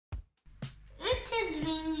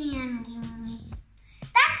rainy and gloomy.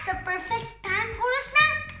 That's the perfect time for a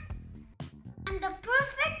snack. And the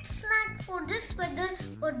perfect snack for this weather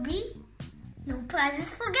would be no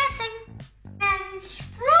prizes for guessing. French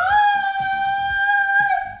fries!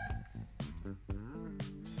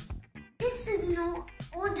 This is no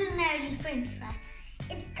ordinary French fries.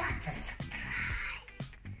 It got a surprise.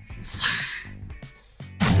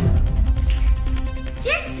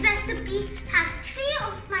 This recipe has 3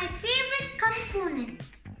 of my favorite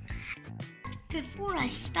components. Before I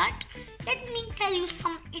start, let me tell you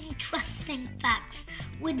some interesting facts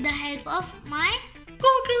with the help of my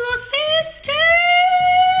Google Assistant.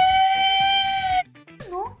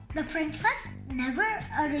 No, the French fries never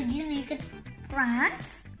originated in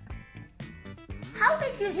France. How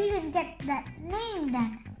did you even get that name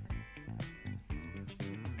then?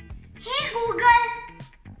 Hey Google,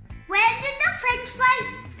 where did the French fries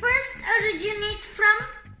first originate from?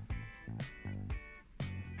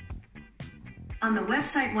 On the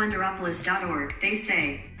website wonderopolis.org, they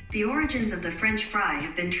say, the origins of the French fry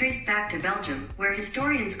have been traced back to Belgium, where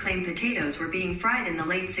historians claim potatoes were being fried in the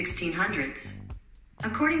late 1600s.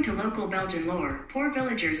 According to local Belgian lore, poor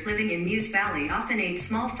villagers living in Meuse Valley often ate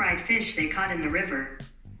small fried fish they caught in the river.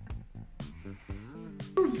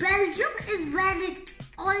 Belgium is where it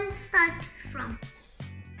all started from.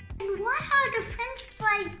 And why are the French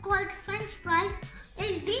fries called French fries?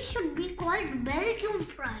 As they should be called Belgium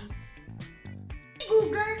fries.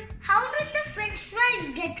 Google, how did the French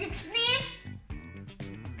fries get its name?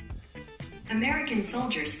 American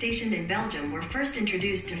soldiers stationed in Belgium were first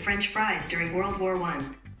introduced to French fries during World War I.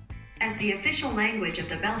 As the official language of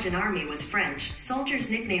the Belgian army was French, soldiers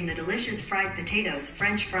nicknamed the delicious fried potatoes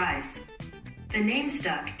French fries. The name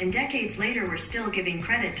stuck, and decades later we're still giving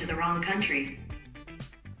credit to the wrong country.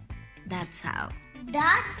 That's how.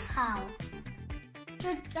 That's how.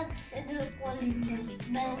 Should consider calling them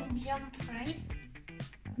Belgium fries.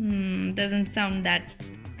 Doesn't sound that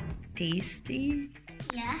tasty.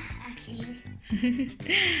 Yeah, actually.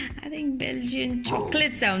 I think Belgian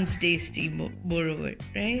chocolate sounds tasty moreover,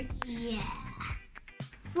 right? Yeah.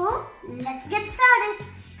 So, let's get started.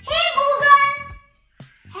 Hey Google!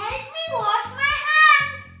 Help me wash my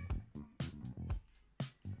hands!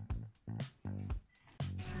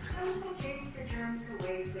 Chase the germs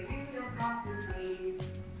away so you don't cough and sneeze.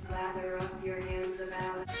 Lather up your hands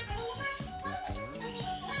about.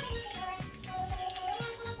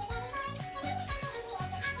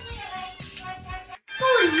 So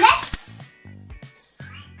let's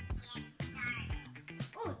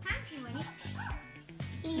Oh, thank you,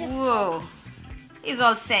 buddy. Whoa. He's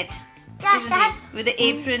all set. Yeah, Isn't that. he? With the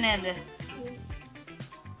apron and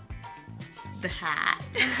the hat.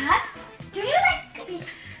 Do you like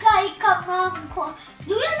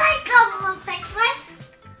French fries?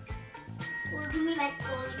 Or do you like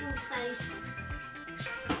Belgian fries?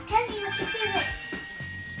 Tell me what's your favorite.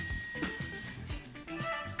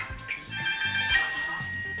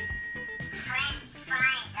 French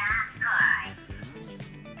fries, of course.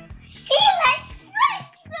 He likes French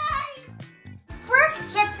fries! First,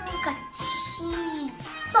 let's make a cheese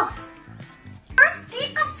sauce. First,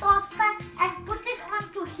 take a saucepan and put it on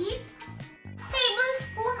to heat.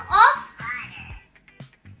 Tablespoon of Butter.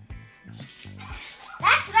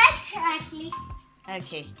 That's right, actually.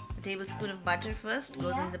 Okay. A tablespoon of butter first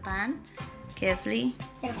goes Yeah. in the pan. Carefully.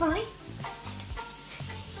 Carefully.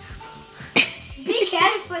 Be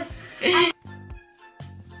careful. And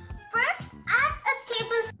first, add a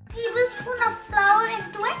tablespoon of flour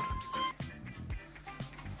into it.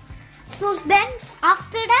 So then,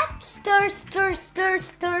 after that, stir.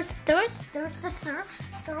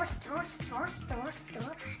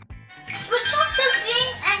 Switch off the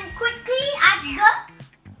flame and quickly add the.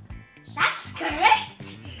 That's correct.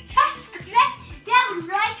 That's correct. You have the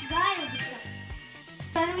right guy over here.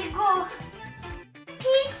 There we go.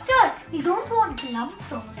 Please stir. We don't want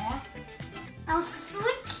lumps over there. Now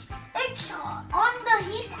switch it on the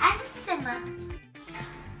heat and simmer.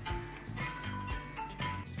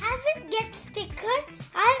 As it gets thicker,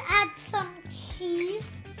 I'll add some cheese.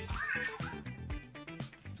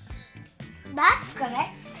 That's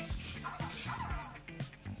correct.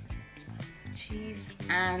 Cheese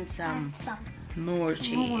and some Some more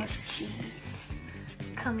cheese. more cheese.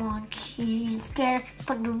 Come on, cheese. Get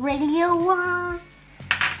put the radio on.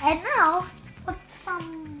 And now put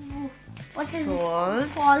some Salt.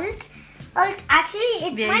 Salt. Well, actually,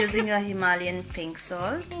 it We are might using a Himalayan pink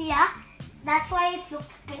salt. Yeah, that's why it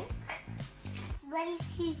looks pink. It's very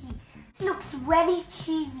cheesy. Looks very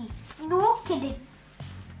cheesy. No kidding.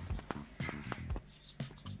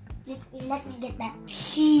 Let me get that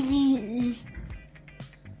cheesy.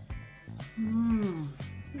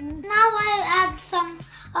 some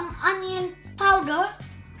onion powder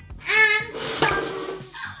and some.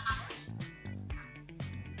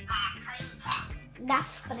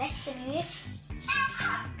 That's correct, anyways.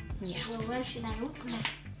 Yeah. So where should I open it?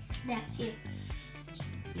 There, here.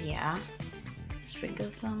 Yeah.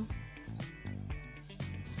 Sprinkle some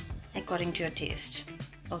according to your taste.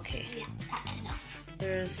 Okay. Yeah, that's enough.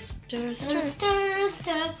 Stir. Stir.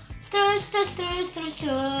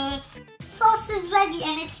 Sauce is ready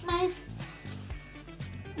and it smells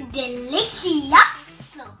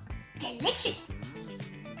delicious. Delicious.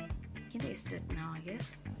 You can taste it now, I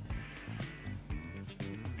guess.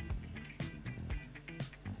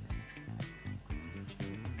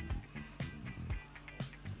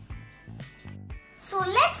 So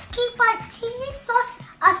let's keep our cheesy sauce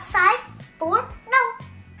aside for now.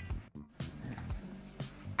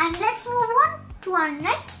 And let's move on to our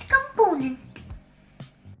next component.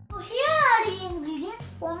 So here are the ingredients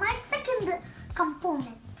for my second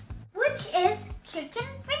component, which is chicken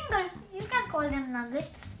fingers. You can call them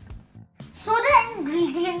nuggets. So the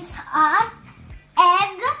ingredients are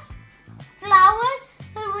egg, flour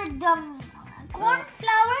with corn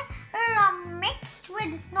flour mixed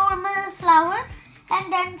with normal flour, and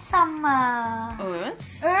then some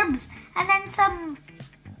Herbs. and then some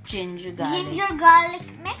Ginger garlic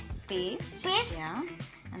mix paste. Yeah.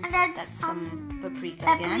 And then that's some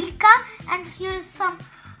paprika again. And here's some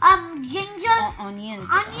ginger Onion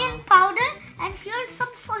powder, and here's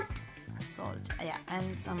some salt. Yeah,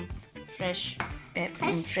 and some fresh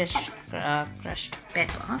crushed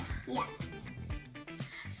pepper. Yeah.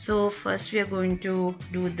 So first we are going to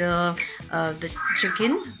do the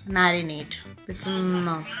chicken marinade with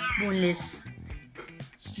some boneless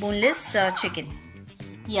chicken.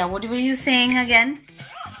 Yeah, what were you saying again?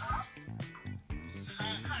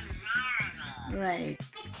 Right.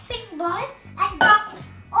 Mixing bowl and drop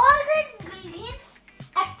all the ingredients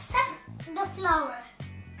except the flour.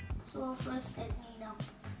 So first let me dump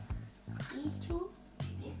these two.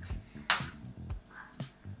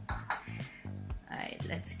 Alright,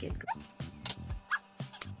 let's get going.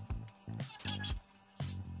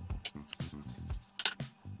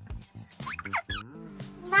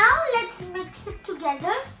 Now let's mix it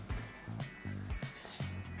together.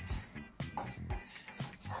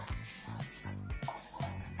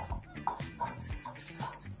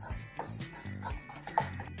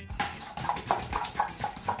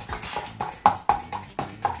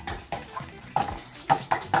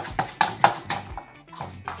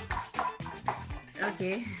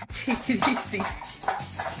 Okay, take it easy.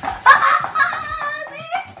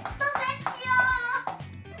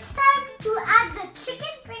 It's time to add the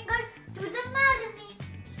chicken fingers to the marinade.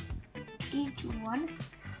 3, 2, 1.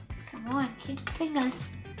 Come on, chicken fingers.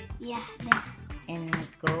 Yeah, there. In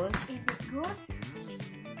it goes. In it goes.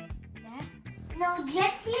 There. Now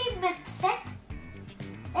gently mix it.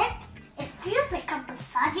 It feels like I'm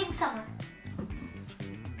massaging someone.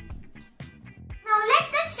 Now let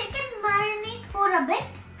the chicken marinate for a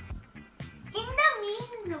bit. In the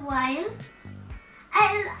meanwhile,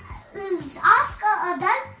 I'll ask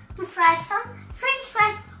Adal to fry some French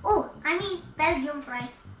fries. Oh, I mean Belgium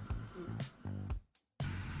fries.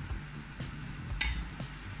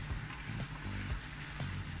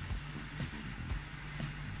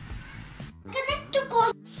 Connect to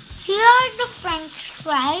go. Here are the French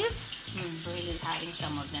fries. Rohail is having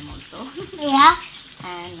some of them also. Yeah.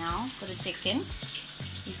 And now for the chicken,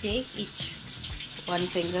 you take each one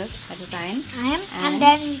finger at a time. And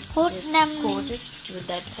then put just them. coat it with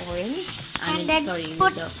that oil.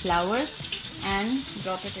 Put with the flour, and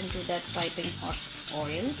drop it into that piping hot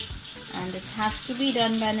oil. And this has to be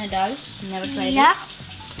done by an adult. Never try this.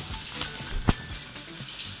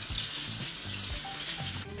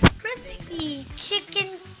 Crispy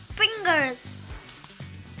chicken fingers.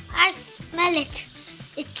 I smell it.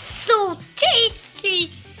 It's so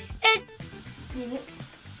tasty.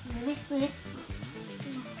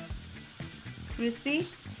 Crispy,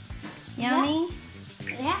 yummy.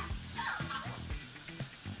 Yeah.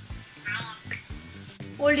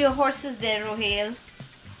 Hold your horses there, Rohail.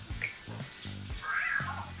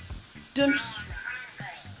 Don't.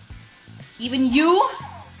 Even you?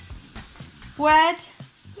 What?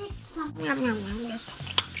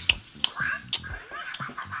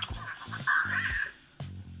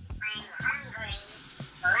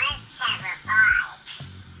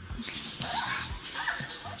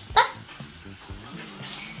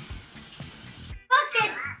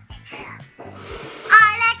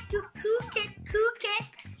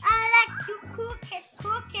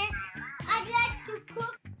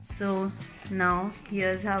 So now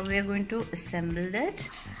here's how we are going to assemble that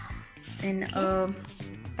in a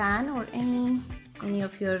pan or any any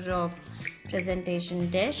of your presentation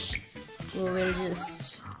dish, we will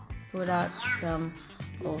just put out some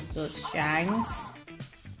of those shanks.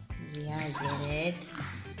 Yeah, I get it.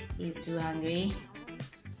 He's too hungry.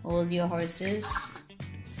 Hold your horses.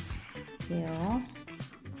 Here,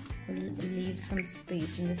 we'll leave some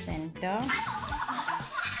space in the center.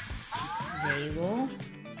 There you go.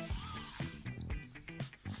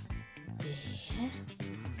 There.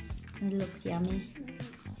 They look yummy.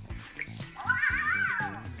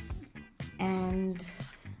 And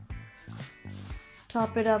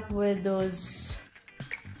top it up with those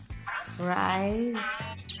fries.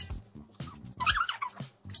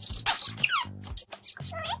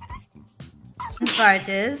 The part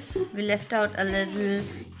is, we left out a little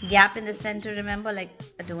gap in the center, remember, like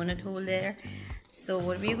a donut hole there. So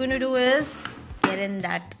what we're going to do is get in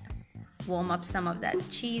that, warm up some of that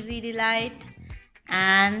cheesy delight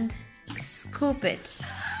and scoop it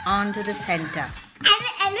onto the center. And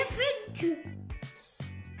an elephant.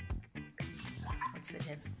 What's with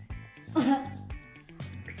him?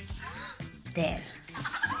 There.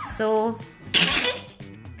 So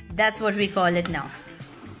that's what we call it now.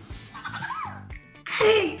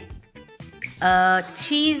 A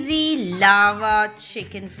cheesy lava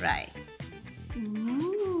chicken fry.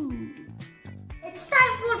 It's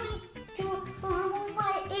time for me to remove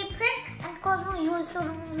my apron. And Cosmo, you also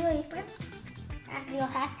remove your apron and your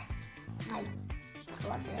hat. I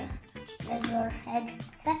got there. There's your head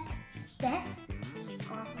set there.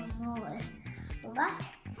 Cosmo will go back.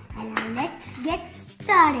 And now let's get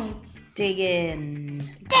started. Dig in.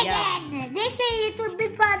 Dig in! They say it would be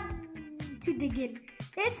fun to dig in.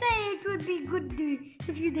 They say it would be good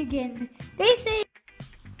if you dig in. They say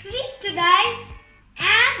treat to die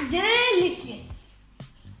and delicious.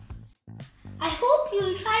 I hope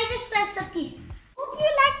you'll try this recipe. Hope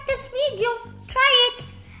you like this video. Try it.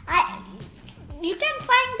 You can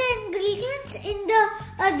find the ingredients in the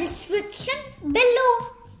description below.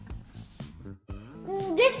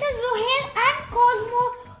 This is Rohail and Cosmo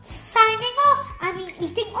signing off.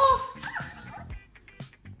 Eating off.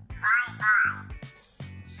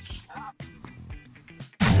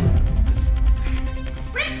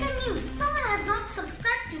 Breaking news! Someone has not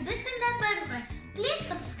subscribed to this and that Paprika. Please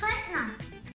subscribe now.